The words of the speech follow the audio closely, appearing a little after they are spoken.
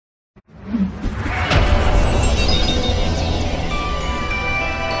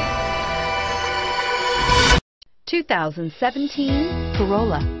2017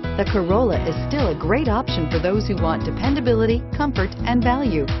 Corolla. The Corolla is still a great option for those who want dependability, comfort, and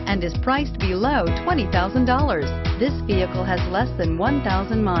value, and is priced below $20,000. This vehicle has less than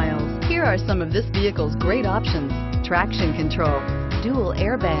 1,000 miles. Here are some of this vehicle's great options: traction control, dual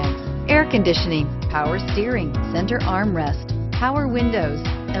airbags, air conditioning, power steering, center armrest, power windows,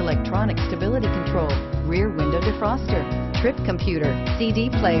 electronic stability control, rear window defroster, trip computer, CD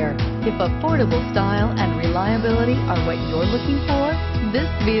player. If affordable style and reliability are what you're looking for, this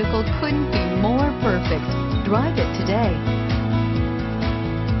vehicle couldn't be more perfect. Drive it today.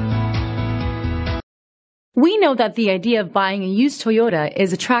 We know that the idea of buying a used Toyota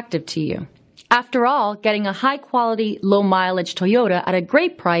is attractive to you. After all, getting a high-quality, low-mileage Toyota at a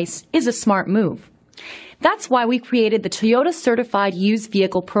great price is a smart move. That's why we created the Toyota Certified Used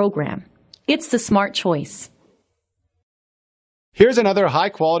Vehicle Program. It's the smart choice. Here's another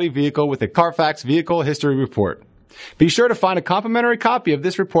high-quality vehicle with a Carfax Vehicle History Report. Be sure to find a complimentary copy of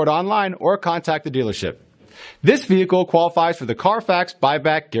this report online or contact the dealership. This vehicle qualifies for the Carfax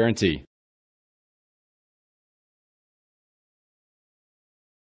Buyback Guarantee.